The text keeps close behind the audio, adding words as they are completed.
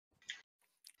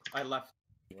I left.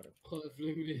 Whatever.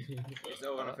 It's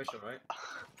over unofficial, right?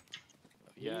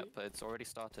 Yeah, but it's already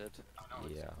started. Oh,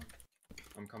 no, Yeah.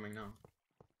 I'm coming now.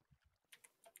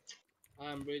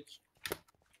 I'm rich.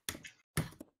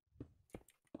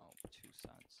 Oh, 2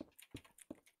 sides.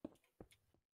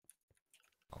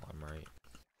 Oh, I'm right.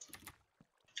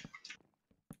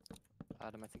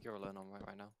 Adam, I think you're alone on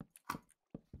right now.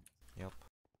 Yep.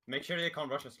 Make sure they can't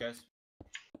rush us, guys.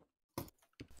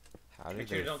 How did Make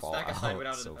sure they you don't fall stack a side out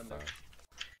without a so defender. fast?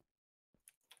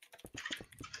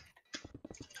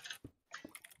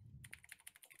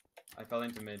 I fell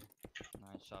into mid.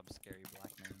 Nice job, scary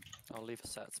black man. I'll leave a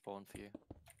set spawn for you.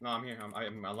 No, I'm here.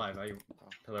 I'm alive. I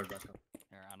pillared back up.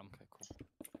 Here, Adam. Okay, cool.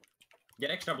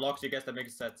 Get extra blocks, you guys, that make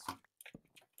sets.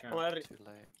 Yeah. Too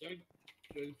late.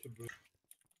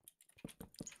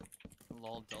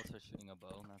 Lol, Delta shooting a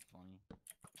bow. That's funny.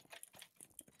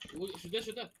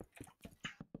 Shoot that.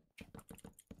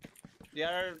 They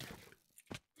are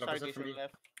Drop a set targets for on me.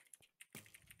 left.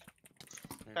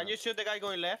 Yeah. Can you shoot the guy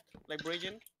going left? Like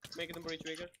bridging? Making the bridge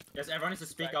bigger? Guys, everyone needs to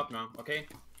speak up now, okay?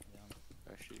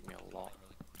 They're shooting me a lot.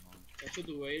 I should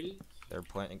whale. They're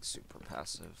playing super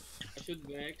passive. I should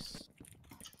Vex.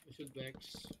 I should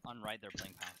Vex. On right, they're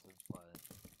playing passive,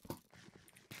 but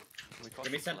We Can we cross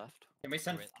to send- the left. Can we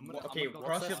send... Wait, I'm gonna okay, go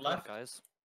cross What's your this left. guys?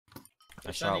 I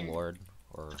They're shot sending- Lord,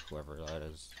 or whoever that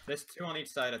is. There's 2 on each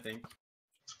side, I think.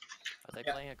 Are they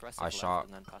Yeah. playing aggressive I left shot-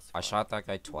 and then passive I right? shot that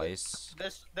guy twice.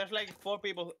 There's like 4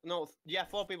 people. No, yeah,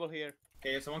 4 people here.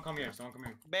 Okay, someone come here. Someone come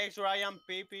here. Bex, Ryan,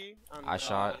 PP, and I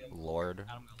shot Lord.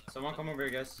 Adam, go left. Someone come over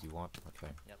here, guys. You want?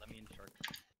 Okay. Yeah, let me in short.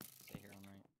 Stay here on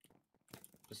right.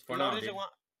 Just for now, Lord is, dude. the one,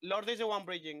 Lord is the one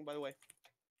bridging, by the way.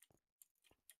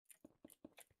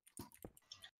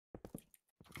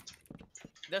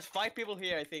 There's 5 people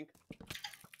here, I think.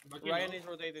 Ryan is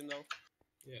rotating though.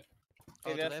 Yeah.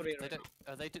 Okay, Oh, there's do 3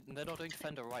 they don't, they're not doing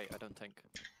defender right, I don't think.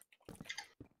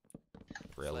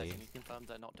 Claire, Really? can you confirm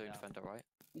they're not doing Yeah. defender right?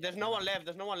 There's no one left.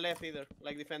 There's no one left either.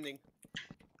 Like defending.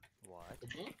 What?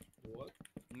 What?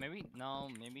 Maybe no.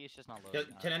 Maybe it's just not Can,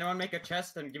 loading. can anyone make a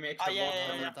chest and give me extra yeah, blocks yeah,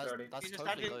 when yeah. I'm That's, 30? that's He's totally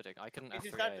starting- loading. I can He's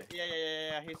F3A. starting,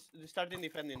 yeah. He's starting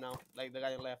defending now. Like the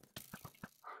guy on left.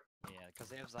 Yeah, because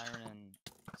they have Zyron and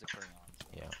Zipper on. So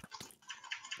Yeah.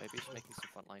 Maybe he's making some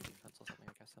frontline defense or something,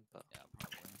 I guess. But yeah,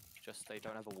 probably. just they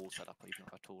don't have a wall set up or even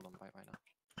a tool on right now.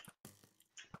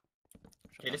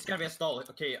 Okay, this is gonna be a stall.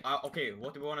 Okay, okay,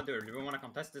 what do we want to do? Do we want to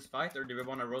contest this fight or do we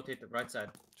want to rotate the right side?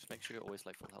 Just make sure you're always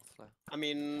like full health, Claire. I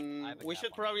mean, I have a we gap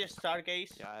should on probably him.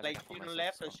 stargaze, Yeah, I have a like gap on here on myself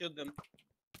left as and shoot them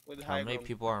with the How high many ground.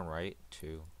 people are on right?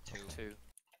 2. Two.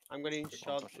 I'm getting One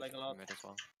shot rush like a is lot. mid as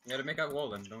well. Yeah, to make a wall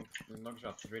then. Don't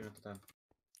shot. Just read it to 10. Do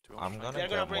you want I'm to try gonna They're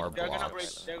and gonna get more break- they're gonna blocks.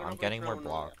 break- they're gonna I'm break getting more through now,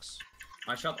 yeah. blocks.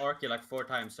 I shot Arky like 4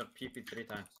 times, shot PP 3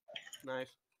 times. Nice.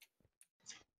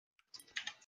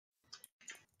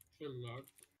 Chill out.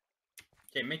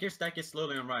 Okay, make your stack it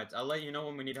slowly on right. I'll let you know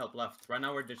when we need help left. Right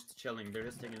now we're just chilling. They're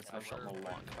just taking it Yeah, I've slow. shot them a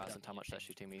lot in comparison to how much they're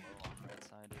shooting me. Low on right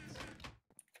side is.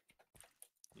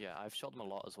 Yeah, I've shot them a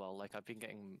lot as well. Like I've been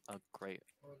getting a great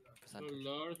Oh percentage.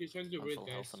 Lord, he's trying to on break, full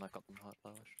guys. health and I got them hurt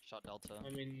lowish. Shot Delta. I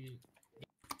mean,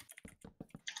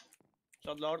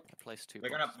 Shot Lord. I placed 2 They're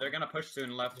blocks. gonna push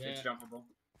soon left. It's Yeah. jumpable.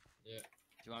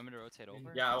 Do you want me to rotate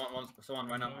over? Yeah, I want someone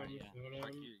right now. Alright, yeah.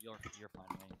 Shark, you're fine,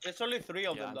 mate. There's only 3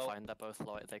 of Yeah, them I'm though. fine. They're both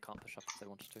low. They can't push up if they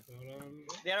wanted to.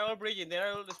 They are all bridging. They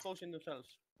are all exposing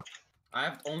themselves.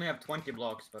 I only have 20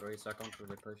 blocks by the way, so I can't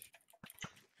really push.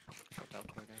 Shot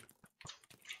Delta again.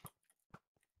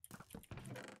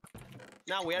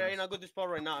 Now we are in a good spot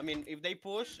right now. I mean, if they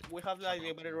push, we have like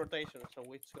a better rotation, so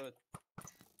it's good.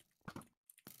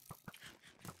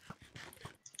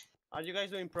 Are you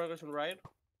guys doing progress on right?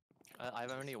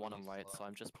 I've only one on right, so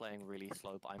I'm just playing really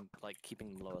slow, but I'm like keeping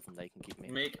them lower than they can keep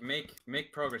me.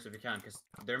 Make progress if you can, because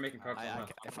they're making progress. on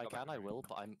left. If I can, I will,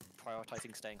 but I'm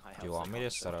prioritizing staying high health. Do you so want I me to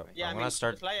can't set show up? me. Yeah, I'm I gonna mean,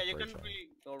 start Slaya, you can bridging. really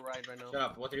go right now. Shut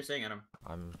up. What are you saying, Adam?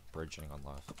 I'm bridging on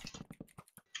left.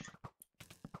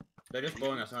 They're just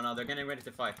blowing us right now. They're getting ready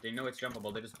to fight. They know it's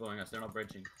jumpable. They're just blowing us. They're not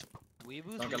bridging.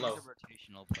 Weebu's Don't get the low.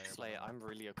 rotational player. by Slayer, the way. I'm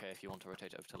really okay if you want to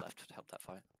rotate over to left to help that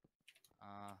fight.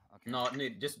 Okay. No,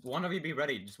 just one of you be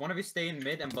ready. Just one of you stay in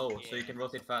mid and bow, so you Yeah. can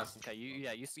rotate fast. Okay,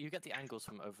 you get the angles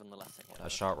from over on the left thing. I whatever.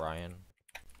 shot Ryan.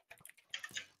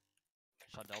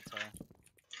 Shot Delta.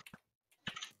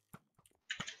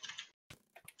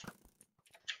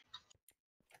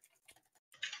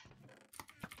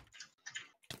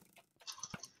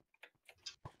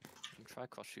 You can try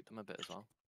cross shoot them a bit as well.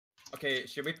 Okay,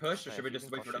 should we push or Yeah, should we if you just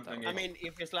can wait for them cross to shoot that engage? I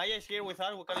mean, if Slaya is here with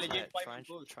us, we can Slayer, legit fight try and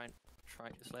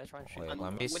push. Slayer, try and shoot Wait, them.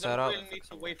 let me We set don't up. really need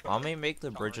to wait for I'll them. make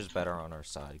the bridges better on our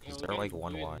side, because they're like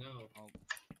 1 wide.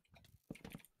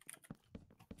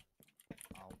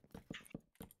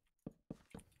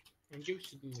 I'm keep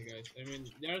shooting the guys. I mean,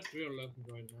 there are 3 on left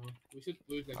right now. We should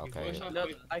push like Okay. if one shot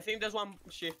Look, fight- I think there's one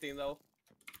shifting though.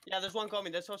 Yeah, there's one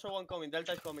coming. There's also one coming.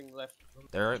 Delta's coming left.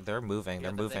 They're moving. Yeah, They're but they've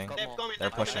moving. got They're more. coming. They're They're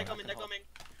coming. pushing. They're coming. They're coming.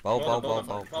 Bow, bow, Both bow, of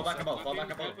them. Fall bow. back above. Fall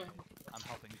back above. I'm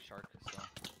helping Shark still.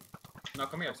 No,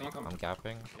 come here. Someone come. I'm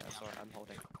gapping. Yeah, sorry, I'm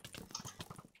holding.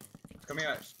 Come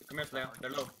here. Come here, Slayer. They're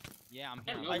low. Yeah, I'm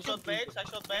Hello. here. I shot Bex. I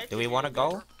shot Bex. Do we want to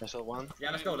go? I saw one.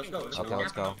 Yeah, let's go. Let's go. Let's Okay, go.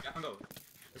 let's Gap and go. Gap and go.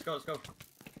 Let's go. Let's go.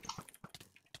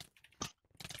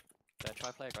 Yeah,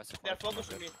 try play aggressive. They're right, I'm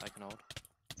focusing good. me. I can hold.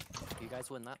 You guys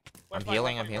win that. We're I'm fine,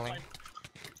 healing, we're I'm fine, we're healing. fine.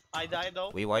 I died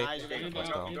though. We wipe. Nice, Okay, good. Let's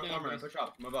go. Drop armor and push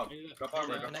up. Move up. Drop armor.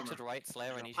 Drop Connected armor. right,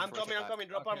 Slayer, I need you I'm to rotate coming. I'm back. coming.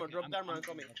 Drop armor. Drop armor. I'm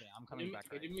coming. Okay, I'm coming back.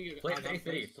 Right. Play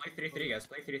 3-3. Play 3-3, guys.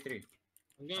 Play 3-3.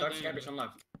 I'm gonna Start die, skirmish on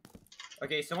left.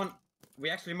 Okay, someone. We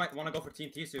actually might want to go for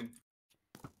TNT soon.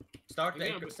 Start the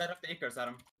Yeah, acre, but- set up the acres,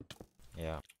 Adam.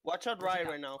 Yeah. Watch out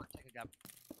right now. Take a gap.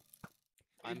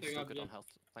 I'm Take still up, good yeah. on health.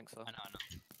 Thanks though. I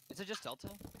know. Is it just Delta?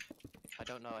 I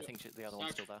don't know. I think the other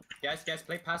one's still there. Guys,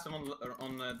 play passive on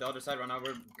the other side right now.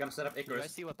 We're gonna set up You guys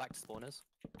acres. see where back to spawn is?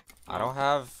 I don't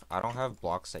have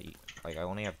blocks that like I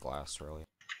only have glass really.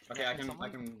 Okay, I can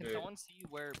Can do it. someone see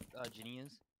where Ginny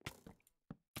is?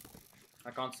 I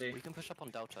can't see. We can push up on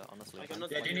Delta, honestly. I cannot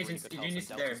Yeah, see. Geni's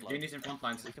there. Geni's in front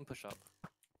lines. We can push up.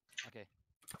 Okay.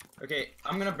 Okay,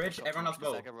 I'm gonna bridge. Push up Everyone else to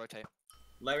bow. Zega, rotate.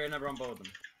 Larry and everyone bow them.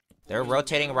 They're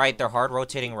rotating right. They're hard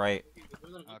rotating right.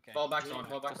 Okay. Fall back on.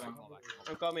 Fall back Just on. Fall back.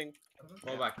 I'm coming.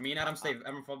 Fall back. Me and Adam stay.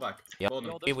 Everyone fall back. Yep. Bow them.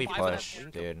 Yo, Maybe we there's 5 of push, them.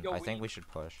 dude. Yo, I we- think we should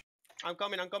push. I'm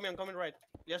coming. I'm coming right.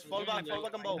 Just fall back and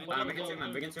bow. Adam, we can two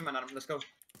man. We can two man. Adam, let's go.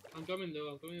 I'm coming though.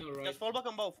 I'm coming alright. Just fall back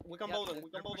and bow. We can Yeah, bow them. they're- We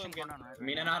they're can bow them pushing again. front on right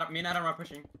Me now. and Adam are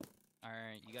pushing.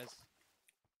 Alright, you guys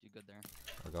do good there.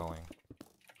 We're going.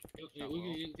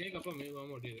 We can take up on me one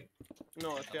more day.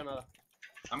 No, still nada.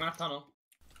 I'm gonna tunnel.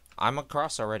 I'm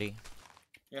across already.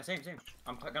 Yeah, same.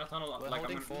 I'm gonna tunnel. We're Like I'm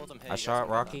holding gonna. 4 of them here. I you guys shot can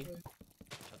go Rocky.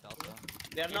 Shut Delta.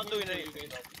 They're not doing anything.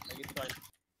 Though. Like it's fine.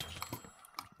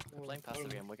 there. We're playing passive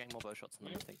again. We're getting more bow shots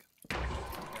than them, I think.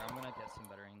 Here, I'm gonna get some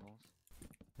better angles.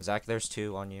 Zach, there's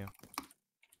 2 on you.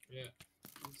 Yeah.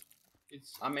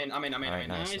 It's. I'm in. Alright, nice,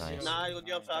 Nice, nice. Nah, good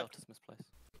job, Zach. Delta's misplaced.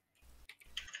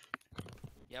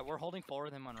 Yeah, we're holding 4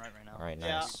 of them on right now. Alright,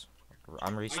 Yeah. nice. I'm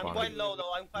I'm respawning. quite low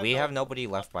though. I'm quite We low. have nobody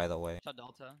left, by the way. Shut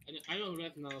Delta. I'm on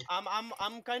left now.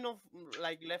 I'm kind of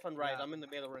like left and right. Yeah. I'm in the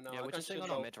middle right now. Yeah, I we're can just sitting shoot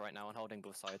on our bow. mid right now and holding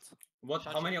both sides. What?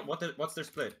 How many? What's their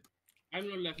split? I'm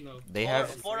not left now. They Four- have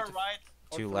four on right.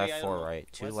 or 2 three, left, I don't 4 know. right.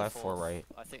 2 Where's the left, 4 fourth? right.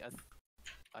 I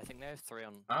think they have 3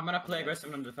 on. I'm gonna play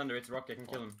aggressive on the defender. It's Rocky. I can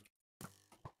kill him.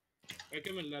 I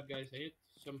come in left, guys. I need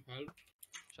some help.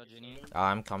 Shut Ginny.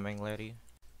 I'm coming, lady.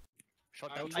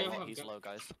 Shot I Delta, will right, have he's got- low,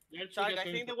 guys. Let's Shark, get I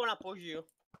think they 20. wanna push you.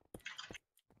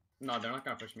 No, they're not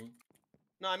gonna push me.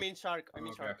 No, I mean Shark. I Oh,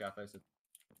 mean okay, Shark. okay, I face it.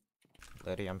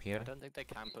 Lady, I'm I here. don't think they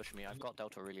can push me. I've got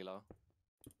Delta really low.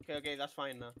 Okay, that's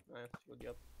fine now. Nice, good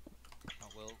job. Oh,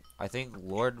 Will. I think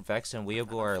Lord, Vex, and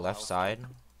Weeaboo are left side.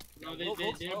 No, Will's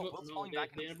they're slow. both. Will's No, falling back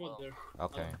they're as both well. there.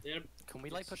 Okay. They're. Can we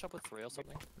like push up with 3 or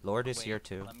something? Lord is Wait, here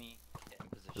too. Let me get in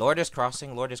position. Lord is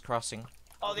crossing. Lord is crossing.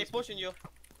 Oh, they're pushing you.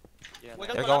 Yeah, We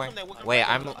no. can They're collapse going. on them, we can Wait,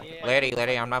 collapse I'm. on them. Yeah.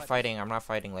 Lady, I'm not fighting. I'm not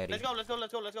fighting, lady. Let's go, let's go,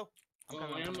 let's go, let's go. Oh, coming,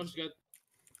 I I'm coming. almost got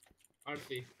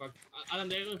RC. Fuck. Alan,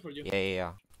 they're going for you.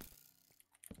 Yeah.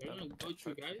 They're gonna go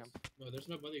through, guys. No, there's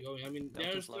nobody going. I mean, They'll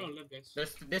they're just still low. on left, guys.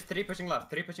 There's 3 pushing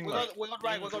left. 3 pushing left. We got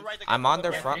right, we got right. again, I'm we on got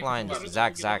their right. front lines.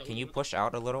 Yeah. Zach, can you push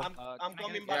out a little? I'm Can I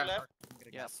coming get back a left. gap? Can I get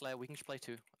a Yeah, gap? Slayer, we can just play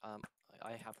 2.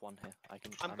 I have 1 here. I'm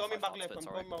I'm coming 5 back hearts, left. but I'm it's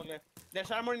alright. coming back left.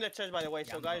 There's armor in the chest, by the way.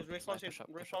 Yeah, So I'm guys, going. respawn Push up,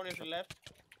 push up, respawn push is up. left.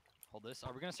 Hold this.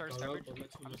 Are we gonna start a Oh, step no, bridge? but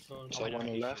let's I'm move just- on. So I'm one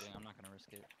gonna left. shoot it, I'm not gonna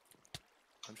risk it.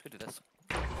 I'm just gonna do this.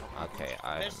 Okay,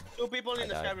 I'm. There's 2 people I in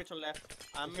the died. sky bridge on left.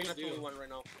 I'm in a 2v1 right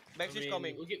now. Bex is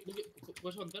coming.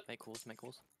 What's on that? Make calls, make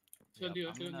calls. Should do,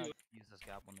 I'm should gonna do. use this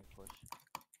gap when they push.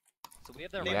 So we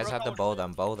have their They You guys broke have to our bow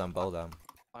shield. them, bow them.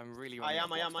 I'm really I running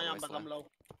am, out I of am, blocks, I by am, the but way, I'm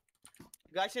low.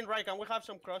 Guys in right, can we have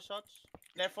some cross shots?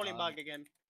 They're falling back again.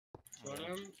 Estoy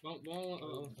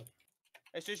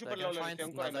Slayer. super They're low, gonna try estoy and,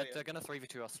 en no, 40. they're gonna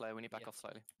 3v2 us, Slayer. We need back Yeah. off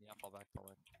slightly. Yeah, fall back, fall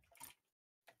back.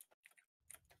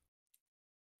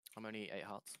 I'm only 8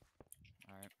 hearts.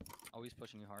 Alright. Always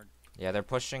pushing you hard. Yeah, they're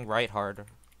pushing right hard.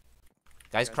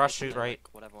 Guys, You cross go shoot for, right.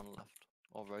 like, whatever one left.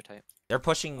 Or rotate. They're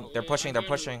pushing. Oh, They're yeah, pushing. I'm They're gonna-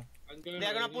 pushing.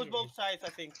 They're gonna push both sides, I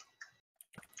think.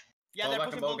 Yeah, Fall they're back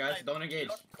pushing and bow, both guys. sides. Don't engage.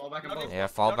 Fall back and Lord bow. is- Yeah,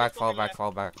 fall Lord back, is fall coming back, left.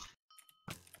 fall back.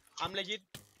 I'm legit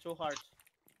too hard.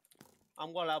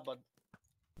 I'm well out, but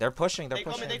They're pushing. they They're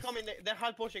coming, they pushing. coming, they're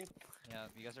hard pushing. Yeah,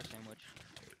 you guys are sandwich.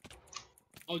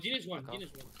 Oh, Genius one, Back off.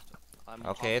 Genius one. I'm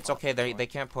Okay, half it's heart, okay. They sorry.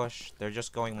 can't push. They're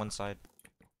just going one side.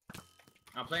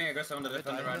 I'm playing aggressive on the I'm gonna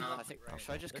defender die right now. now. I think.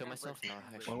 Should I just kill myself? No,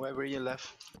 I One shouldn't. way bridging left.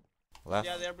 Left.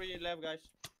 Yeah, they're bridging left, guys.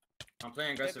 I'm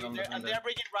playing aggressive on the And defender. they're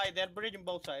bridging right. They're bridging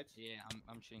both sides. Yeah,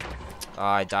 I'm shooting.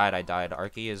 I died.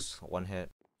 Arky is one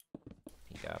hit.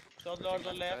 He got. So Lord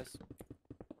on left. Guys.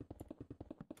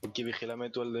 Aquí vigílame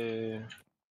tú el de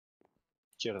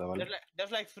izquierda, ¿vale?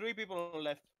 There's like 3 people on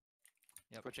left.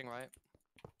 Switching right.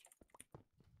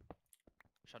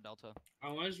 Shot Delta. I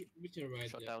was reaching right.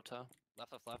 Shot Yeah. Delta.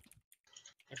 Left, left, left.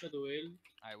 I shot the wheel.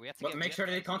 Alright, we have to But get. make sure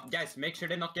they can't, guys. Make sure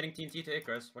they're not getting TNT to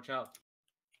Icarus. Watch out.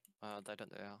 They don't.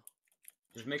 They are.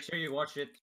 Just make sure you watch it.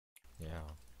 Yeah.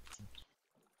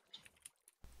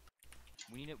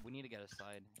 We need to get a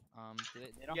side.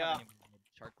 They don't Yeah. have any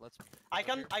shark. Let's. I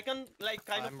can like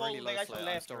kind of I'm follow really the low guys slate. on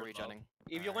I'm left. still regenning.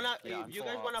 If you wanna, Yeah, if I'm you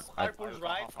full guys wanna hearts. hard push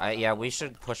right, Yeah, we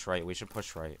should push right. We should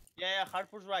push right. yeah, hard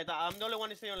push right. I'm the only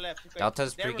one staying on left. Okay.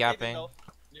 Delta's They're pre-gapping. rotating, though.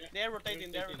 Yeah. They're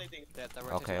rotating. They're rotating. They're Okay,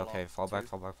 rotating a lot. okay. Fall back, Two.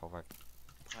 fall back, fall back.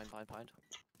 Behind.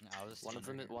 No, I was. One of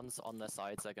them, one's on their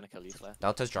sides. They're gonna kill you, Slayer.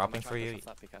 Delta's dropping Try for and you. push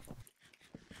that, be careful.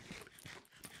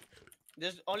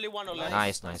 There's only one on left.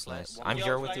 Nice, Nice, nice, Slayer. nice. One I'm more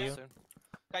here on with Slayer. you. soon.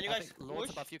 Can you I guys think Lord's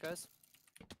push? above you guys.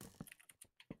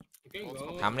 You can Lord's go.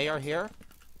 above How many are here?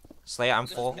 Slay, I'm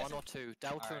Just full. One or two.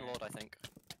 Delta and Alright. Lord, I think.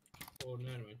 Oh,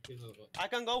 never mind. He's not good. I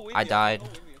can go with I you. died.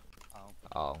 Can go with you.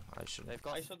 Oh, I should. They've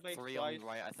got I should make 3 twice. on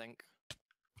right, I think.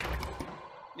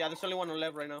 Yeah, there's only one on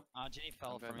left right now. Ginny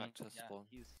fell I'm for going me. back to Yeah, spawn.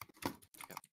 he's.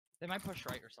 They might push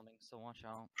right or something, so watch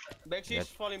out. Bexy's Yeah,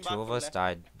 falling back. Two of from us left.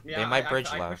 died. Yeah, They might I bridge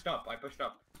pushed left. up. I pushed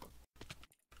up.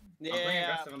 Yeah, I'm playing yeah,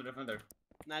 aggressive on the defender.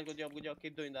 nice, good job, good job.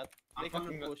 Keep doing that. I'm They cannot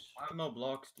fucking. push. I have no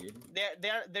blocks, dude.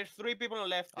 There's 3 people on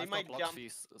left. They I've might got blocks jump. for you,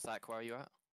 Zach. Where are you at?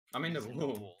 I'm in the He's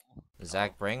wall.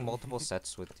 Zach, bring multiple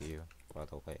sets with you, by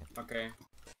the way. Okay.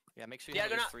 Yeah, make sure you They are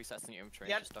have at least gonna- 3 sets in your inventory.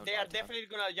 They are, Just don't they die are to them. definitely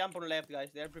gonna jump on left,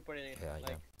 guys. They're preparing it. Yeah, like,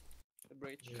 yeah. the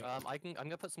bridge. Yeah. I'm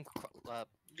gonna put some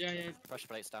Yeah. pressure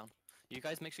plates down. You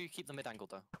guys make sure you keep the mid angled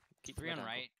though. Keep the 3 mid on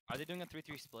angled. right. Are they doing a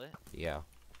 3-3 split? Yeah.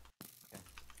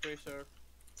 Pretty sure.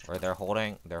 Or they're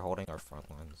holding our front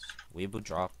lines. Weebu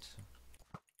dropped.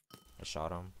 I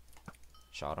shot him.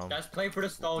 Guys, play for the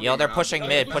stall. Yo, game they're now. pushing Guys,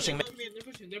 mid, play- pushing mid.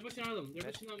 They're pushing on them.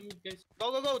 They're pushing on move, guys.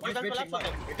 Go, go, go. Why You is can bridging collapse on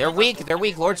them. left? They're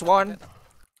weak, Lord's one.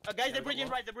 Guys, they're bridging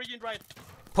right. They're bridging right.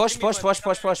 Push, push, push,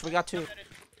 push, push. We got two.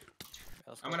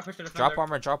 Let's I'm go. gonna push the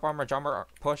defender. Drop armor,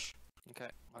 push. Okay,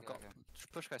 I've got. Okay.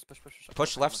 Push, guys, push.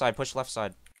 Push left side, push left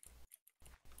side.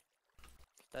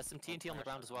 There's some TNT on the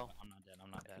ground as well. I'm not dead.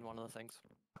 I'm not dead. In one of the things.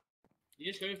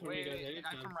 You just going for me, Wait, guys. I the need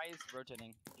guy time. from right is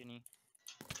rotating. Ginny.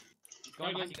 He's Alright,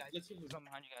 going behind you guys. let's see. He's going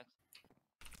behind you guys.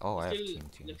 Oh, I have Still,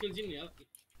 TNT. let's kill Jimmy.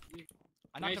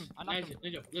 I knocked him. I knocked him.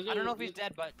 Nice job. I don't know if he's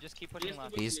dead, but just keep pushing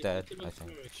left. He's dead, I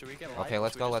think. Should we get Okay,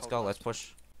 let's go, let's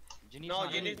push. Ginny's No,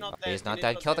 not Ginny's dead. not Okay, dead. he's not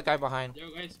Ginny's dead. Kill the guy dead. behind. Yo,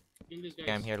 guys, kill this guy.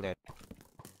 Okay, I'm here, lad.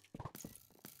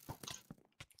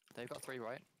 They've got 3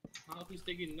 right. Half is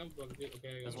taking enough, but okay, I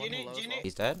There's got one Ginny- below as Ginny- well.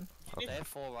 He's dead? They have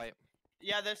 4 right.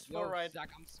 Yeah, there's 4 right. Zach,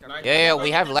 I'm scared. Nice. Yeah,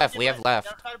 we have They're left, bridging we have right. left.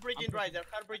 They're hard bridging right. They're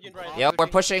hard bridging right. Yeah, we're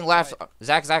pushing left.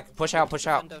 Zach, push out, push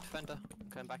out. Defender.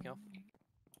 Okay, I'm backing off.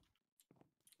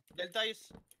 Delta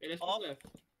is. Hey, let's Off. push left.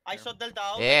 I shot Delta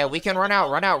out. Yeah, we can run out.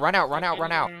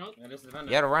 Yeah, this is the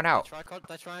defender. Yeah, to run out.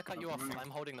 They're trying to cut you off. I'm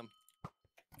holding them.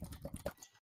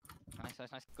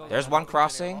 Nice. Go. There's I'm one holding a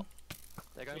crossing. lot.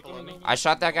 They're going below me. I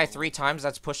shot that guy 3 times.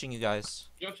 That's pushing you guys.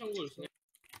 Drop some wolves. Okay,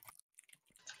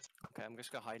 I'm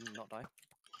just gonna hide and not die.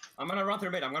 I'm gonna run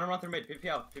through mid. PP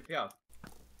out.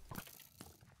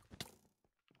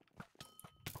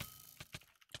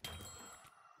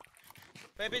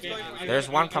 Pepe's Okay, going I- for you. There's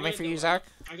one coming for you, Zach.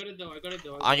 I got it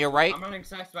though. On your right. I'm running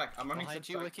Sacks back. I'm running Behind Sacks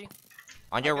you, back. Wiki.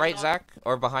 On your Okay, right, now- Zach.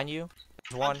 Or behind you.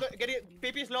 There's one. Get it.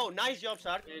 Pepe's low. Nice job,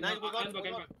 Sark. Nice, we got.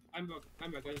 I'm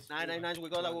back, guys. Nice. We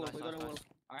got a wall. Nice, We got a nice, wall. nice.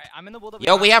 Alright, I'm in the wall.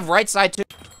 Yo, we have right side too.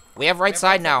 We have right Yeah,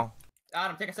 side right now.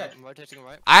 Adam, take a set. I'm rotating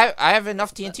right. I have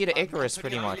enough TNT to Icarus I'm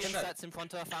pretty putting much. Iron sets in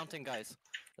front of a fountain, guys.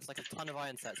 There's like a ton of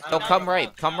iron sets. So No, come no, right,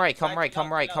 no, come no, right, come no, right, come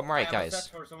no, right, no. come right, I have a guys.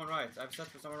 set for someone right.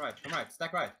 Come right.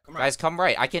 Stack right. Come right. Guys, come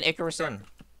right. I can Icarus in.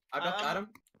 I got Adam.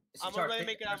 I'm Sorry, already pick-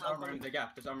 making there's armor, armor I'm in the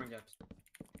gap. There's armor in gaps.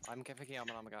 I'm picking up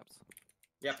armor gaps.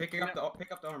 Yeah, pick up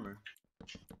the armor.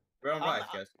 We're on I'm-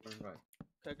 right, guys. We're on right.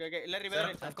 Okay. Larry, Set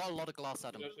Larry. up- I've got a lot of glass,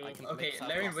 Adam. I can Okay, mix that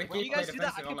Larry and glass. Vicky When you play guys do that, I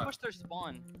defensive can on push left. their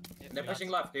spawn. They're pushing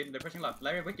left, dude. They're pushing left.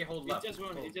 Larry and Vicky hold It's left. just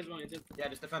one. Hold. It's just one. It's just. Yeah,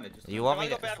 just defend it. Just You want me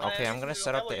to? I'll go back, Okay, I'm gonna I'll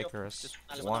set up go the back. Icarus. Just-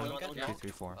 1, just- 2, 3,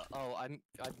 4. Oh,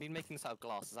 I've been making this out of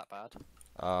glass. Is that bad? That's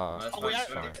Oh, we fine, are.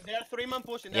 sorry. They are 3-man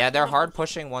pushing. Yeah, they're three-man hard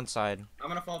pushing. pushing one side. I'm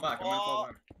gonna fall back. I'm gonna fall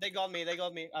back. They got me.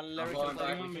 And Larry falling can play.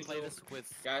 back. We can play this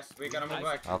with. Guys, we gotta move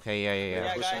Guys. back. Okay, yeah.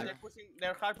 Yeah, pushing. guys,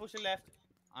 they're hard pushing left.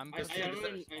 I'm I just am gonna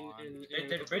in- spawn.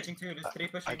 They're bridging too. There's 3 I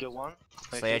pushing. kill one.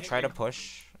 Slay, try to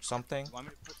push something. You want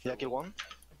me to push Yeah, or kill what? one.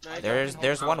 Nice.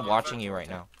 There's Oh, one oh, watching oh, you oh, right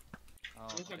oh. now. Oh,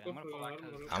 Let's okay. go I'm gonna for pull back armor.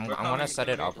 'cause I'm We're gonna coming, set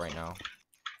it coming. up right now.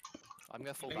 I'm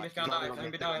gonna fall Flimby's back. gonna No, die. no,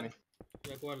 Flimby no, died.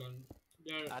 Yeah, go on.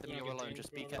 They're Adam, you're gonna alone. get Just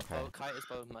in be from- careful. Okay. Kite is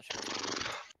bow much.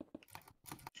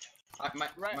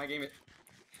 Right. My game is.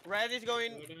 Red is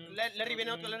going. Let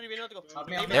Rivenot go. Let Rivenot go. Help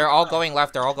me out. They're all going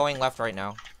left. They're all going left right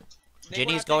now. They Ginny's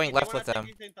wanna take going it, left they with wanna them.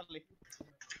 take it instantly.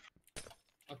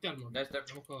 Attiamo. There's the.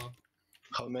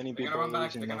 How many They're people gonna run back.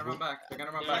 is in They're gonna Navu? run back. They're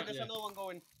gonna run Yeah, Right, back. there's another one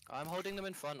going. I'm holding them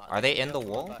in front. Are they think in the they'll run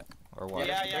wall back. or what?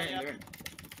 Yeah, They're in.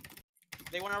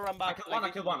 They wanna run I back. killed one. I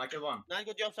killed one. I killed one. Nice,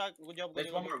 good job, Zach. Good job. Good There's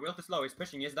job. one more. Wilt is low. He's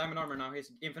pushing. He has diamond armor now. He has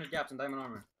infinite gaps and diamond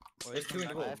armor. Wait, There's come 2 in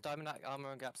the back. wall. I have diamond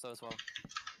armor and gaps though as well.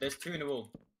 There's 2 in the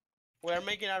wall. We are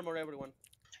making armor, everyone.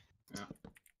 They're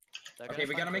Okay, gonna we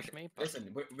try gotta and make. push me, but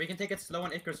Listen, we can take it slow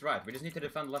on Icarus right. We just need to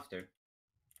defend left here.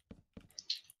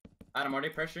 Adam, are they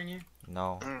pressuring you?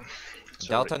 No. Sorry.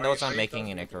 Delta knows Are I'm you making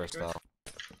close an to Icarus Icarus? though.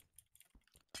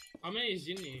 How many is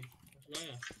Ginny? Yeah.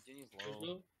 Ginny's There's low.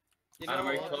 low. Adam,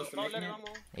 are you close to making it?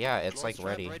 Yeah, it's like Lord's trying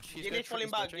ready. bridge, he's Ginny's falling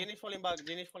he's back. dodging. Ginny's falling back.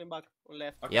 Ginny's falling back. On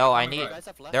left. Okay, Yo, I coming need- You guys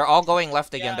have left. They're all going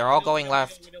left again. Yeah, They're all we do, going we do,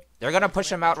 left. we do. They're gonna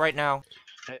push him out right now.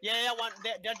 Yeah, one.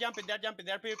 They're jumping. They're jumping.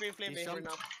 They're PvP flaming He's right now.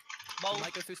 jumped. He Both.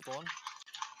 might go through spawn.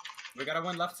 We gotta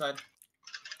win left side.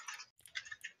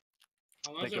 I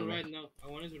want They to kill me. right now. I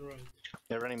want to right.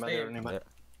 They're running back. They're running back.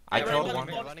 I Yeah, killed right, one.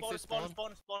 right, Running through Spawn.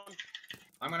 spawn.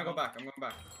 I'm gonna go back. I'm going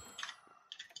back.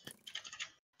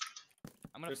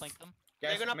 I'm gonna Just- flank them.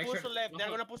 They're Guys, gonna make push sure. to left. They're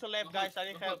gonna push to left, guys. I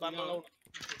need help. I'm alone.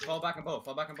 Fall back and bow.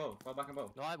 Fall back and bow. Fall back and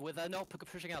bow. No, they're not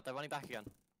pushing out. They're running back again.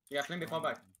 Yeah, Flimby, fall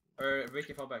back. Or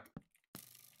Vicky, fall back.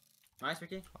 Nice,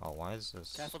 Vicky. Oh, why is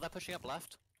this? Careful, they're pushing up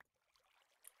left.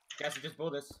 Guys, you just bow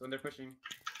this when they're pushing.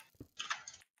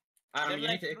 Adam, There's you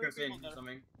like need to 3 Icarus in people there.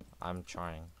 something. I'm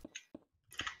trying.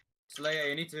 Slayer,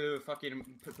 you need to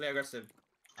fucking play aggressive.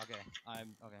 Okay,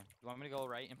 I'm okay. You want me to go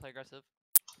right and play aggressive?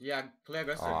 Yeah, play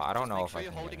aggressive. Oh, I don't Just know make if sure I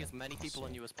you're can. holding get as it. many Let's people on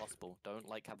see. you as possible. Don't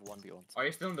like have 1v1s. Are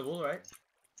you still in the wall, right?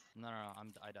 No,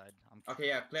 I died. I'm. Okay,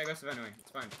 yeah, play aggressive anyway.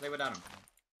 It's fine. Play with Adam.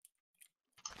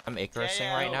 I'm Icarusing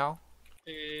yeah, right no. now.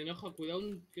 Enoja,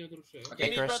 cuidado que otro sea. Okay,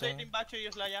 Ginny's Icarus rotating back to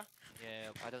you, Slayer. Yeah,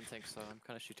 I don't think so. I'm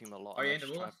kind of shooting them a lot. Are and you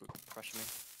they're in the just trying to pressure me.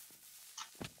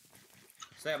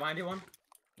 Slayer, behind you one.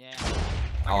 Yeah.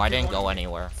 Oh, I can didn't kill go one.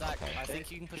 anywhere. Zach, Okay. I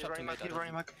think you can push He's up to running mid. back, he's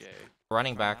running back. Yeah.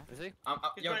 Running back. Is he? He's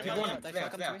Yo, running T1, back. They Slayer,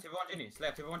 fuck Slayer, up to T1 Ginny,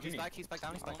 Slayer, T1 He's Ginny. back. He's back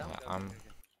down. He's back down.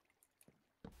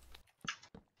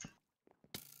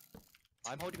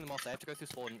 I'm holding them off. They have to go through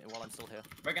spawn while I'm still here.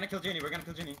 We're gonna kill Ginny, we're gonna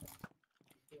kill Ginny.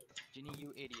 Ginny,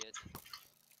 you idiot.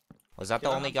 Was that the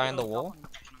Kill only him, guy kill in the him. wall?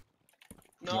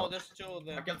 No, No. there's 2 of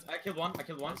them. I killed one, I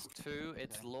killed one. There's 2.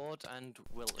 It's Lord and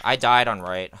Will. I died on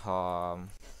right.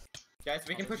 Guys,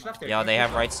 we can push left here. Yeah, Push they have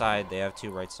left. right side. They have 2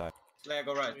 right side. Slayer,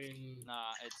 go right.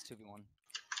 Nah, it's 2v1.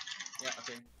 Yeah,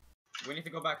 okay. We need to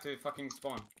go back to fucking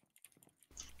spawn.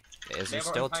 Is They there have our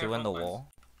still entire 2 in the front lines.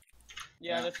 wall?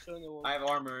 Yeah, Yeah. there's 2 in the wall. I have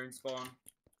armor in spawn.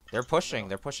 They're pushing.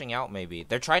 They're pushing out maybe.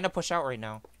 They're trying to push out right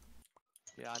now.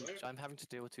 Yeah, I'm having to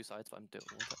deal with 2 sides, but I'm dealing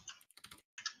with it.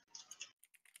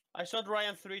 I shot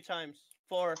Ryan 3 times.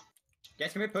 4.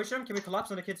 Guys, can we push them? Can we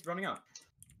collapse on the kids running out?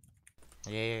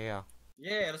 Yeah.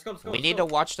 Yeah, let's go, let's go. We let's need go.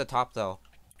 to watch the top though.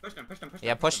 Push them, push them, push them.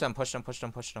 Yeah, push them, push them, push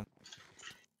them, push them.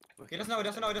 He doesn't know, he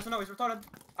doesn't know, he doesn't know, he's retarded.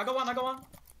 I got one.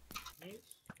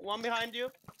 One behind you.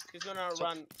 He's gonna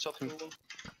run. Shot him.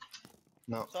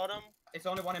 No. Shot him. It's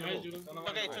only one in the wall. Nice, It's only It's one in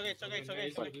okay, the it's wall. okay, it's okay,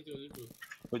 it's okay, it's okay.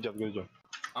 Good job, good job.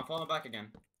 I'm falling back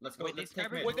again. Let's go, Wait, let's these take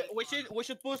carpet- mid. We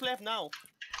should push left now.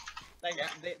 Like Yeah.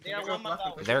 they Can are we go one man left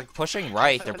and out. push They're pushing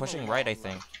right. They're pushing right, I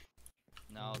think.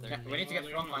 No, they're. Yeah, we need to get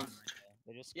front lines.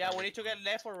 They just. Yeah, we need to get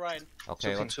left or right.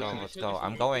 Okay, let's go. Something. Let's go.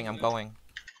 I'm going. I'm going.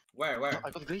 Where? No, I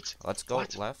got great. Let's go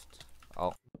What? left.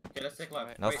 Okay, let's take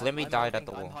left. No, Wait, Flimby died at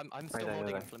the wall. I'm still Right,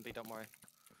 holding right. Flimby, don't worry.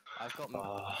 I've got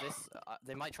Ah. this.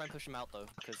 They might try and push him out though,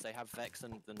 because they have Vex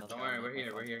and another. Don't guy worry, on we're my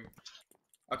here, front. we're here.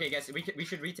 Okay, guys, we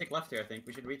should retake left here, I think.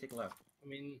 We should retake left. I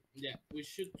mean, yeah, we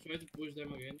should try to push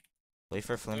them again. Wait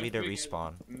for Flimby to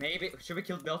respawn. Maybe, should we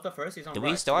kill Delta first? He's on Do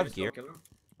right. we still Should have gear? kill him?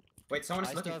 Wait, someone I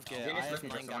is still looking. have gear. Jin I is have looking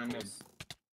for 9 someone in mid.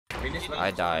 gapples. Jin is looking I for someone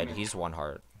in died. mid. He's 1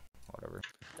 heart. Whatever.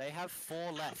 They have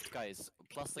 4 left, guys.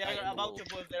 Plus the They guy are in the about wall. to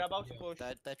push. They're about to push.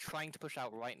 They're trying to push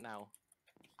out right now.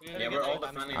 Yeah, we're all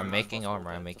defending. I'm him. making possible, armor. but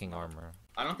I'm it's making not. armor.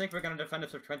 I don't think we're gonna defend it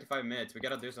for 25 minutes. We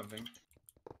gotta do something.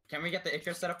 Can we get the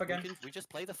Icarus set up again? We just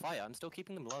play the fight. I'm still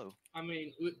keeping them low. I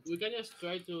mean, we can just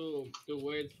try to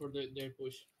wait for their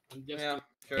push and just Yeah,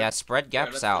 sure. Yeah, spread let's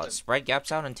gaps do out. it. Spread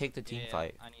gaps out and take the team Yeah,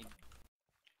 fight. I need.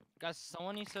 Guys,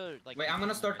 someone needs to like. Wait, keep I'm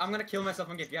gonna them start. right I'm gonna side. kill myself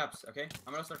and get gaps. Okay,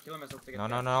 I'm gonna start killing myself to get No,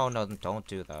 gaps. no, don't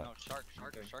do that. No, shark.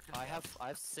 Okay. I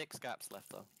have 6 gaps left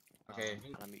though. Okay.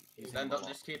 And I'm using Then them a lot.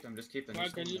 just keep them. Just keep them. Mark,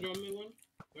 just can keep you them. draw me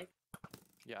one?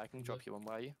 Yeah, I can drop you one.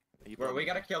 Where are you? Are you Bro, below we me?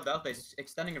 gotta kill Delta. It's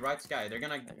extending the right sky. They're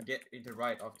gonna Okay. get into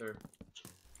right after.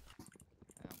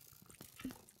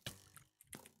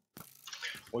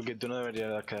 Porque tú no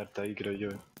deberías quedarte ahí, creo yo.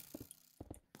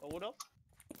 ¿Seguro?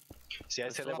 Si a They're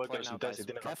ese still le up vuelve a right now, resultar, guys. si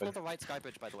tiene Careful of papel. the right sky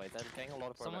bridge, by the way. They're getting a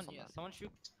lot of progress Someone, on yeah, that. someone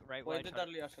shoot right. Voy a While I try intentar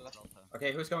to- liársela. Delta.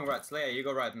 Okay, who's going right? Slayer, you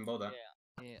go right and Boda.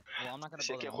 Yeah. Well, I'm not gonna.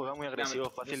 Si es que bother. juega muy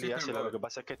agresivo, fácil just sit there and liársela. Lo roll. que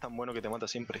pasa es que es tan bueno que te mata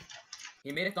siempre.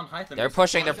 He made it on height. They're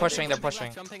pushing, they're pushing, they're Jumping pushing.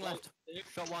 left, jumping left.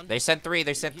 Shot one. They sent 3,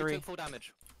 they He sent 3. took full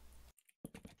damage.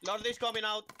 Lord is coming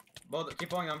out. Boda, keep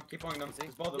going them. Keep going them.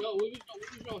 Just bow them. Yo, we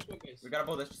will draw smoke, guys. We gotta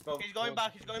bow this. Just bow. He's going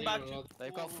back. He's going back.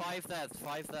 They've got 5 there.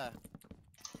 5 there.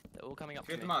 They're all coming up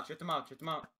to Shoot me. them out. Shoot them out. Shoot them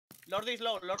out. Lord is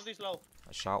low. Lord is low.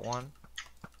 I shot one.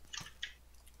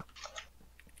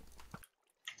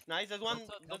 Nice. There's one.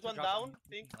 Delta- There's Delta one dropped down. him.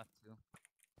 Think. Left too.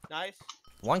 Nice.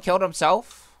 One killed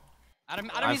himself. Adam,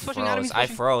 I he's pushing. Adam, froze, he's I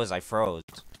pushing. froze, I froze.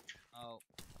 Oh.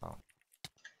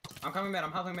 I'm coming mid.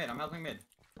 I'm helping mid. I'm helping mid.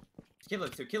 Kill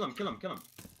it too. Kill him. Kill him. Kill him.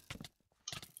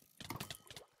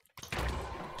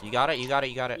 You got it, you got it,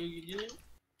 you got it.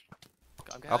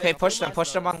 I'm getting Okay, up.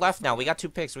 push them on left now. We got 2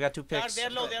 picks, we got 2 They're, picks. they're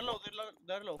low. They're low.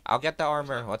 They're low. I'll get the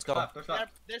armor, let's go. Left, push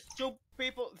left. There's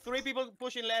 3 people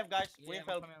pushing left, guys. We Yeah,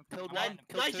 help. Killed Nice, one.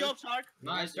 Killed nice 2. job, Shark.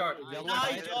 Nice shot. The other one Nice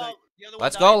died. job. The other one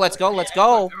Let's died. go, let's go, let's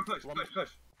go. Everyone push. Push. Push.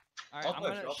 Alright, I'll I'm push,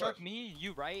 gonna I'll shark push. me,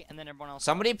 you right, and then everyone else.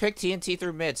 Somebody pick TNT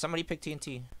through mid, somebody pick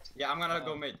TNT. Yeah, I'm gonna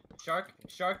go mid. Shark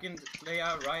and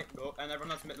Leia right, go, and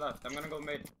everyone else mid left. I'm gonna go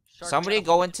mid. Shark, Somebody we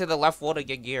go into the left wall to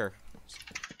get gear.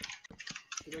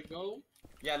 Should I go?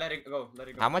 Yeah, let it go. Let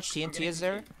it go. How much I'm TNT getting is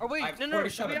there? TNT. Oh wait, I have no, we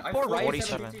 47. have I 4 right.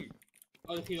 47. TNT.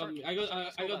 Oh, he got me. I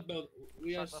got both.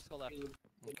 We are. Let's go left.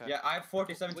 Okay. Yeah, I have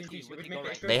 47 Wiki, TNT. Should we Wiki, make go right.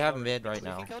 extra? They have mid right We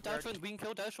now. can kill Deltron. We can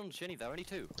kill Deltron and Shinny. They're only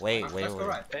 2. Wait, Let's wait, go wait.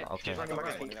 right. Okay. Let's go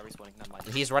right. They're respawning. Never mind.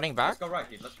 He's running back? Let's go right,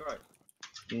 dude. Let's go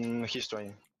right. He's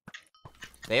trying.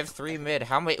 They have 3 mid.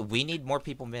 How many? We need more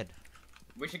people mid.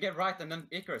 We should get right and then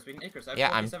Icarus. We can Icarus. I have Yeah,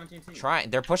 I'm 47 TNT. Trying.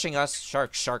 They're pushing us.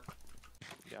 Shark.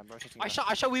 Yeah, I'm rotating. I left.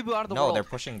 shot Weebu out of the No, world. they're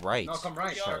pushing right. No, come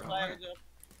right, Yo, Shark. Come fire, right. yo.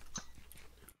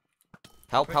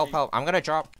 Help. I'm gonna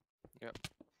drop.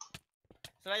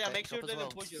 Slayer, Okay, make sure drop they as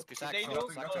don't well. push you. If Exact- they do, drop,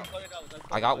 go drop. it out.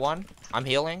 I got one. I'm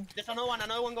healing. There's another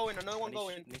one going. Another one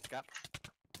going. Need gap.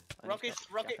 Rocky's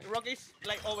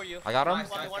like over you. I got him. Nice,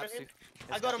 nice. One of Gap him.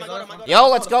 two. I got him. Yo,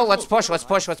 let's go. Let's push. One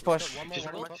more, He's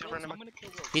one more. running back.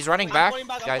 He's running I'm back, falling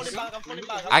back. I'm guys. falling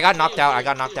back. I got knocked out. I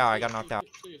got knocked out.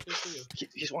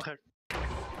 He's one hurt.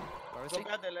 Where is he?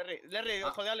 Larry,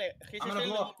 jodeale. He's I'm still gonna in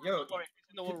blow the up. Yo, sorry, he's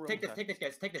in the war room. take this,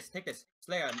 guys. Take this.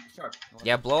 Slayer and Shark.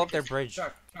 Yeah, blow up their bridge.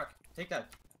 Shark. Take that.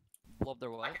 Blow up their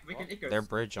what? We can Icarus. Their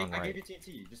bridge on I right. gave you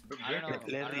TNT. Just break I don't know. it.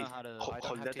 I don't know how to. I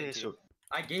don't have Jodete TNT. eso.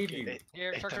 I gave you.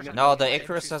 Here, shark. No, the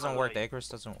Icarus doesn't work. The Icarus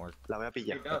doesn't work La voy a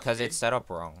pillar. It does, because dude. it's set up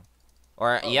wrong.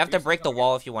 Or Oh, you have to you break the suck.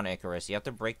 wall if you want Icarus. You have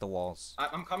to break the walls.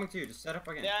 I'm coming to you. Just set up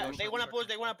again. They wanna push.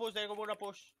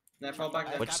 Then fall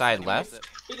back. Which Then. side, left?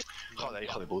 Joder,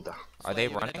 hijo de puta. Are they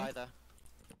You're gonna running? die there.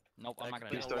 Nope, I'm not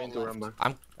gonna. He's do it. trying to run back.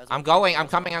 There's I'm one. going. I'm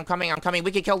coming.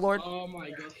 We can kill Lord. Oh my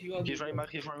god, he got He's me. running back.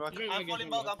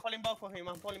 I'm falling back for him.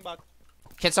 I'm falling back.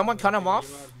 Can someone cut him off?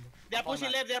 They're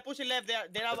pushing left. They're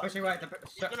They're pushing right.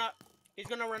 He's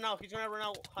gonna run out.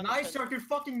 100%. Nice, Shark. You're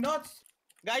fucking nuts.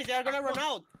 Guys, they're gonna run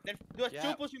out. There's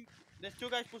Yeah. two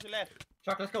guys pushing left.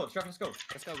 Shark, let's go. Let's go.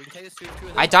 We can take this 2 of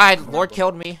them. I died. Lord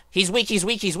killed me. He's weak.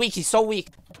 He's so weak.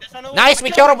 There's another Nice. one.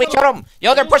 We killed him.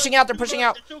 Yo, they're pushing out.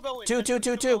 There's two going.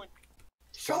 Two.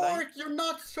 Shark, you're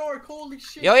nuts, Shark. Holy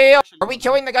shit. Yo. Are we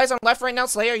killing the guys on left right now?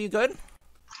 Slayer, are you good?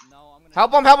 No, I'm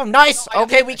gonna. Help him. Nice.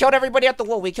 Okay, we killed everybody at the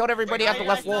wall. We killed everybody at the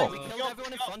left Nice, wall. We killed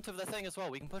everyone in front of the thing as well.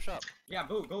 We can push up. Yeah,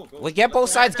 boo, go. We get both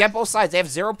sides. They have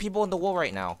 0 people in the wall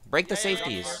right now. Break the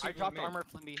safeties. I dropped armor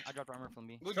Flimby.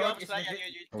 Good Shark job, is Slayer. legit-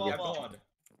 You Yeah, pop off. god.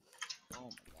 Oh my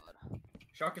god.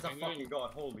 Shark is a fucking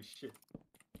god. Holy shit.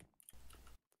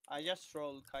 I just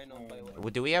rolled kind of by the way.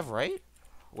 Do we have right?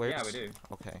 Where's... Yeah, we do.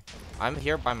 Okay. I'm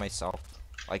here by myself.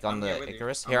 Like on I'm here the with you.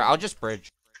 Icarus. I'm Here, with I'll you. just bridge.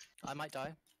 I might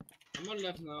die. I'm on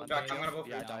left now. Jack, guys. I'm gonna vote for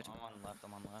Yeah, you. I died.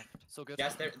 I'm on left. So good.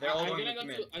 Yes, they're all I'm going gonna to go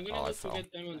mid. to, I'm Oh, gonna I go fell. to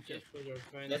get them on chest for your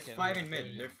friend. There's 5 in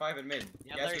mid. There's 5 in mid.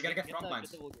 Yeah, Guys, Larry, we gotta get the- front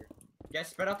lines. the Wilger. Guys,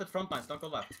 spread out the front lines. Don't go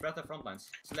left. Spread out the front lines.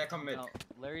 Select come mid. No,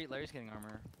 Larry's getting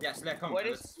armor. Yeah, select come. Where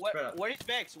Let's is spread out. where is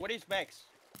Vex? Where is Vex?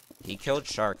 He killed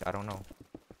Shark. I don't know.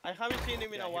 I haven't seen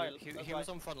him in Yeah, a while. He that's was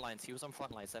why. on front lines.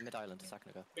 They're mid island a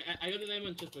second ago. I got the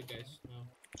diamond chest plate, guys. No.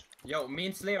 Yo, me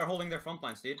and Slayer are holding their front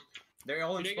lines, dude. They're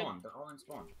all in Can I get- spawn. They're all in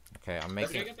spawn. Okay, I'm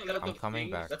Let's making. get a lot I'm of coming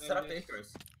things. back. Let's set up the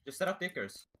Icarus. Just set up the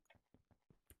Icarus.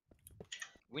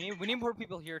 We need more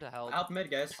people here to help. Help mid,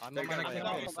 guys. I'm They're on my gonna way, kill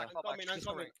I'm me. almost there. Fall back, I'm just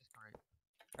go coming. right, just go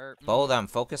right. Or, Bow them.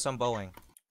 Focus on bowing.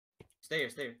 Stay here,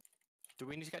 stay here. Do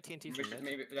we need to get TNT We from should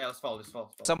mid? maybe, yeah, let's fall, let's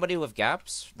fall. Somebody with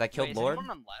gaps that Wait, killed is Lord. anyone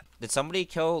on left? Did somebody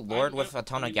kill Lord with a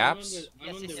ton of gaps? Yes,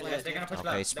 yes, Yes, yes. they're gonna push Okay,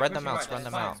 left. spread They're them pushing out, right. spread There's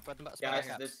them five. out. Spread them out. Yeah, Spread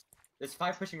them out. there's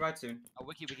 5 pushing right soon. Oh,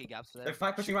 wiki gaps there. There's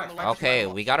 5 pushing right. 5 Okay, pushing right. Okay,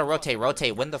 we gotta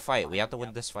rotate. Win the fight. We have to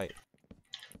win this fight.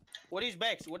 What is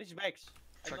Vex? What is Vex?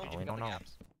 I Chucky, don't- we pick don't up the know.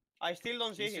 gaps. I still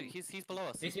don't see He's, him. he's below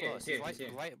us. He's He's here, below us. he's He's right, here,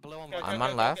 he's here. right below on Okay, right. okay, I'm on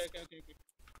okay, left. okay.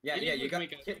 Yeah, Can yeah, you you push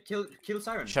got me, kill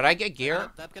Siren. Should I get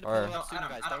gear? They're gonna Or- pull out soon,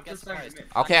 guys. Adam, Don't kill get Siren surprised.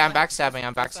 mid. Okay, I'm Flex, backstabbing.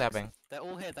 I'm flex. backstabbing. They're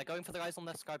all here. They're going for the guys on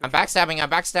the sky. I'm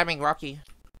backstabbing, Rocky.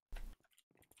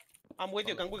 I'm with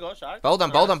you. Can we go, Shark? Bow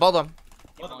them. Hold Bow them.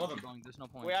 Keep Hold on, going, hold keep on. going, there's no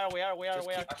point. We are. Just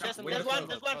keep There's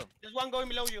pushing. there's one going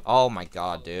below you. Oh my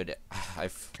god, dude.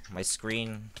 My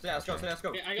screen. Yeah, let's go, let's go.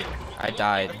 Okay, I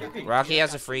died. Rocky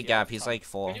has a free gap. He's like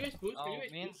full. Can you guys push? Can Oh, you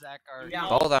guys me and push? Zach are. Yeah.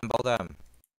 Bow them.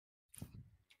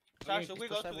 Shark, should we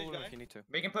go Push to that this wall guy? if you need to.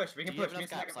 We can push, we can Do you push. have Me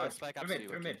and enough Siren gaps? can I'll push. spare gaps Through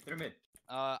for you, mid, Wiki. through mid.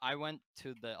 I went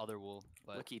to the other wall,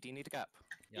 but Wiki, do you need a gap?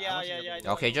 Yeah, I went to the other yeah.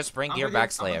 wall. Okay, just bring I'm gear with you, back, I'm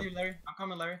with Slayer. you, Larry. I'm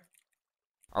coming, Larry.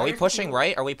 Are we pushing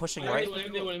right? Are we pushing right?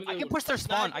 I can push their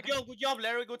spawn. I Good can. job,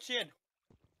 Larry. Good shit.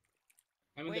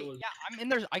 Wait, yeah, I'm in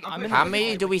there. I'm in How there.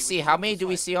 many do we see? How many do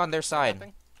we see on their side?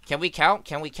 Gapping?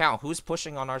 Can we count? Who's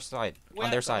pushing on our side? On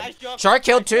their side. Nice job. Shark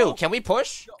killed Nice 2. job. Can we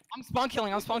push? I'm spawn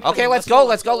killing. Okay, let's go.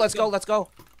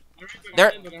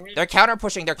 They're counter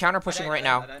pushing right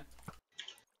now.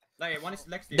 Larry, one is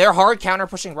next to you. They're hard counter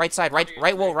pushing right side,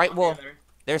 right wall. Larry.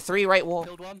 They're 3 right wall.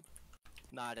 Killed one.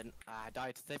 Nah, I didn't. I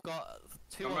died. They've got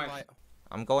 2 Come on right. right.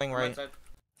 I'm going Right right. side.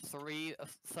 3, a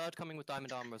third coming with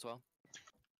diamond armor as well.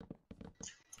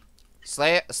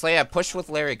 Slaya, push with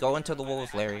Larry. Go into the wall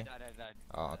with Larry. I died.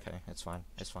 Oh, okay. It's fine.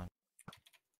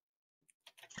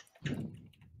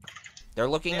 They're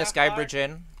looking They the are sky hard. bridge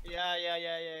in.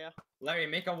 Yeah. Larry,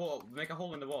 make a wall, make a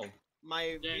hole in the wall. My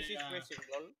Yeah, PC is yeah. freezing,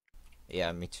 lol.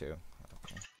 Yeah, me too.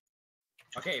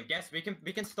 Okay, guys, we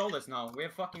can stall this now. We're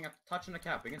fucking a touch on the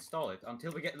cap. We can stall it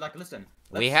until we get listen.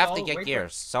 We let's have to stall, get wait gear.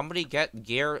 Somebody get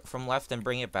gear from left and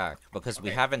bring it back because we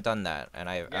Okay. haven't done that, and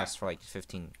I Yeah. asked for like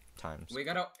 15 times. We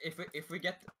gotta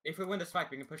if we win this fight,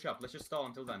 we can push up. Let's just stall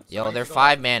until then. Yo, Somebody they're go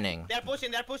 5 manning. They're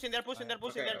pushing. They're jumping.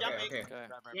 Okay. Okay.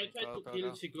 We tried Go, to go, kill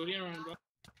go. Shikori around.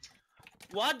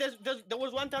 What? There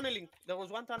was one tunneling.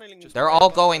 They're all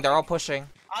going. They're all pushing.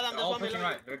 Adam, They're there's all one pushing below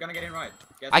you. right. They're gonna get in right.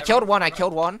 Guys, I killed everyone one. push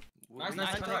right. We Nice, can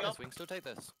nice. take this. We can still take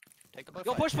this. Take the both.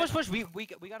 Yo, push.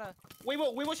 We gotta. We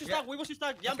was stuck. Yeah. We was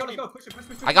stuck. Let's Jump go, on let's him. go. Push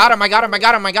it. I got him. Can I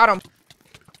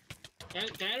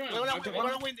run? We're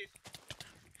gonna win this.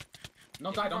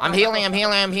 No, die, don't I'm die, healing. don't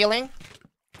die.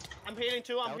 I'm healing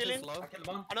too. I'm Delta's healing. low. I killed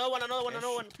one. Another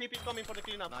one. PP is coming for the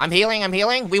cleanup. I'm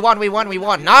healing. We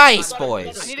won. Nice, I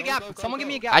boys. need a Go, gap. go, go, Someone go. give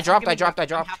me a gap. I Someone dropped. give me a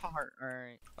gap. Half a heart.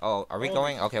 Alright. Oh, are we Oh,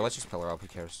 going? Okay, let's just pillar up. Who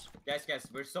cares? Guys,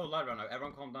 we're so loud right now.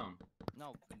 Everyone calm down.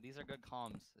 No, these are good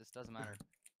comms. This doesn't matter.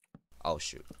 Oh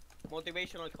shoot.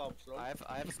 Motivational cops, lol. I have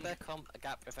a spare a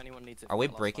gap if anyone needs it. Are we for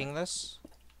the last breaking fight. this?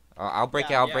 I'll break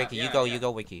it. Yeah, I'll break it. yeah, You go. yeah. You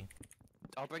go, Wiki.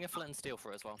 I'll bring a flint and steel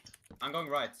for it as well. I'm going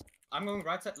right.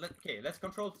 Side. Let's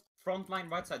control front line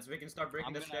right side so we can start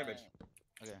breaking this garbage.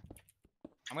 Okay.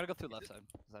 I'm gonna go through left side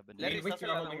because I've been. Let Me it and Wiki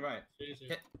settle are down. holding right.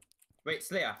 Seriously. Wait,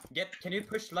 Slayer, can you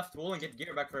push left wall and get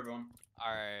gear back for everyone?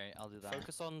 Alright, I'll do that.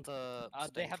 Focus on the. They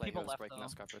stone have clay people who's left, breaking though.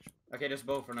 that sky bridge. Okay, just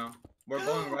bow for now. We're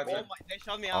going right Oh side. my, they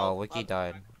shot me out. Oh, Wiki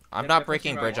died. I'm They're not pushing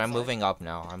breaking right bridge. I'm side. moving up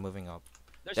now.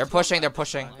 There's They're two pushing. on They're left,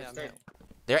 pushing. that's Yeah, fine. I'm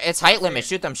here. It's height limit.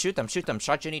 Shoot them.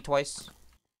 Shot Ginny twice.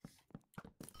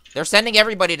 They're sending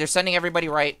everybody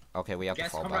right. Okay, we have to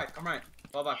Guys, fall come back. right.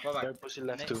 Fall back. They're pushing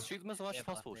left too. Shoot them as much Yeah, as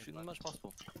possible. left, Shoot them as much as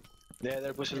possible. Yeah,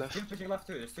 they're pushing There's left. two pushing left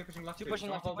too. There's two pushing left Two too. pushing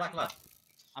Don't left, fall two back pushing left.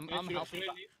 I'm Should I- helping. should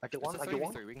I leave? I get It's one. a I get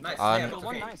one. 3v3. We can Nice. Uh, Yeah, Kill it's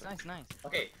one. okay. Nice.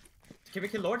 Okay. Can we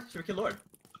kill Lord? Should we kill Lord?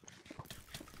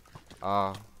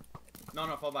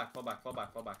 No, fall back.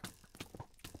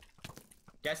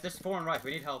 Guys, there's 4 on right.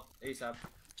 We need help ASAP.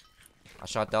 I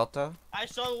shot Delta. I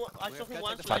saw We him have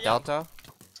once. to Shot Yeah. Delta.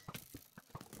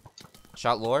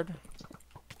 Shot Lord.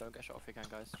 Don't get shot if you can,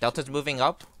 guys. Delta's moving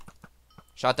up.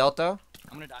 Shot Delta.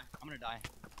 I'm gonna die.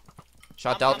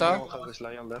 Shot I'm Delta. I don't have this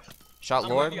lion left. Shot I'm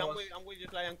Lord. with you, I'm with you,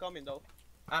 Sly. I'm coming though.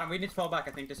 Adam, we need to fall back.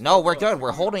 I think this. No, we're good.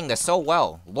 We're holding this so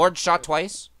well. Lord shot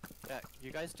twice. Yeah,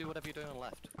 you guys do whatever you're doing on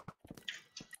left.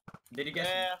 Did you guys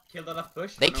Yeah. kill the left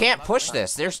bush? They Or no? can't push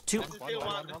this. There's 2. There's still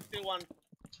one. There's still one.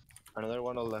 Another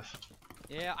one on left.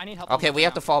 Yeah, I need help. Okay, on we this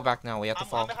have to right fall back now. We have to I'm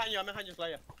fall. behind you,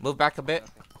 Sly. Move back a bit.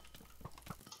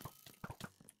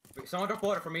 Someone drop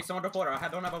water for me. Someone drop water. I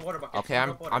don't have a water bucket. Okay,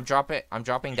 Someone drop water. I'm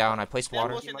dropping down. I placed They're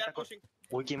water. pushing, they're pushing.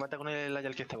 Wiki, mata con el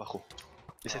Ayal que está abajo.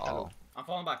 Ese está Oh. low. I'm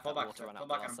falling back. Fall That back. water ran Fall out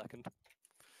the back. last second.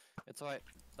 It's alright.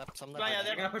 Some Yeah, yeah,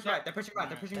 They're gonna push right. They're pushing right.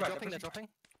 They're pushing they're right. dropping, they're dropping.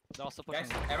 They're also Guys,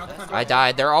 pushing. everyone defend I right.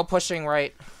 died. They're all pushing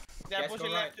right. They're Yes, go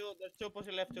pushing right. left too. There's two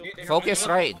pushing left too. Focus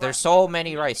right. There's so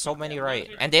many right. So many right.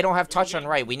 And they don't have touch on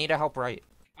right. We need to help right.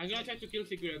 I'm gonna try to kill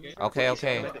Secret, okay? Okay,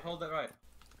 okay. Hold it right.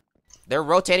 They're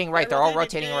rotating right. They're all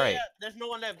rotating Yeah, yeah, right. yeah. There's no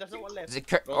one left. There's no one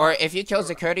left. Or if you kill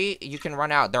Zakirti, you can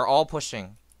run out. They're all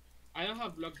pushing. I don't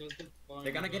have block, don't it?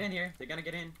 They're gonna get in here. They're gonna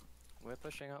get in. We're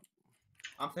pushing up.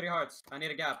 I'm 30 hearts. I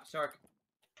need a gap. Shark.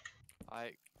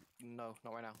 No,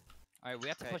 not right now. Alright, we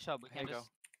have to Okay, push up. We here can't you just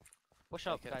push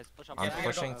up, Take it. guys. Push up. I'm Yeah,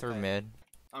 pushing go. through Okay. mid.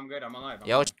 I'm good. I'm alive.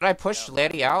 Yo, should I push Yeah.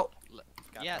 Letty out?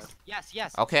 Gap Yes, right.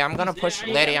 yes. Okay, I'm gonna push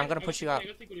Yeah, Letty. I I'm gonna got push you Secret, out. I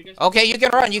got Secret, guys. Okay, you can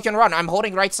run. You can run. I'm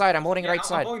holding right side. I'm holding Yeah, right I'm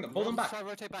side. holding them. Hold them Lords, back. try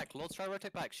rotate back. Lords, try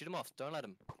rotate back. Shoot them off. Don't let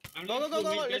them. I'm Go, go, next go, to go.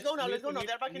 mid, Let's guys. go now. Mid Let's go to now. mid,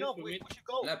 They're backing mid up. to We mid. should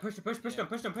go. Push them.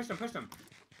 Push them.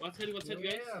 What's head,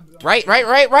 guys? Right. No,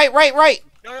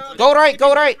 no, no. Go right,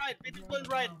 go right. Peter's going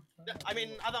right. I mean,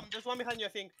 Adam, there's one behind you, I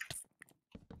think.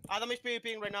 Adam is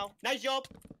PvPing right now. Nice job.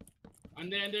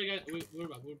 Under, guys. We're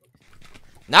back.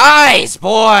 Nice,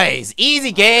 boys.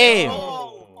 Easy game.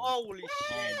 Oh, holy shit,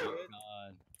 Oh dude. my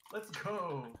god. Let's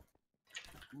go.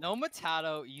 No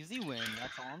Matado, easy win.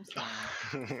 That's all I'm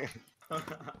saying.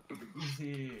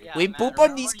 Easy. Yeah, We Matt, poop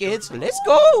on remember these when you were- kids. Let's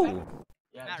go.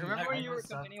 Yeah, Matt, dude, remember when I you were was up-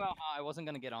 complaining about how I wasn't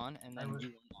gonna get on, and I then was- you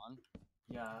went on?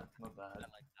 Yeah, not bad.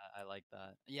 I like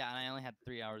that. Yeah, and I only had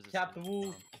 3 hours of Cap sleep, the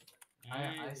woo. so-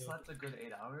 I slept a good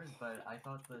 8 hours, but I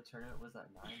thought the tournament was at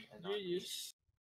 9 and not 8.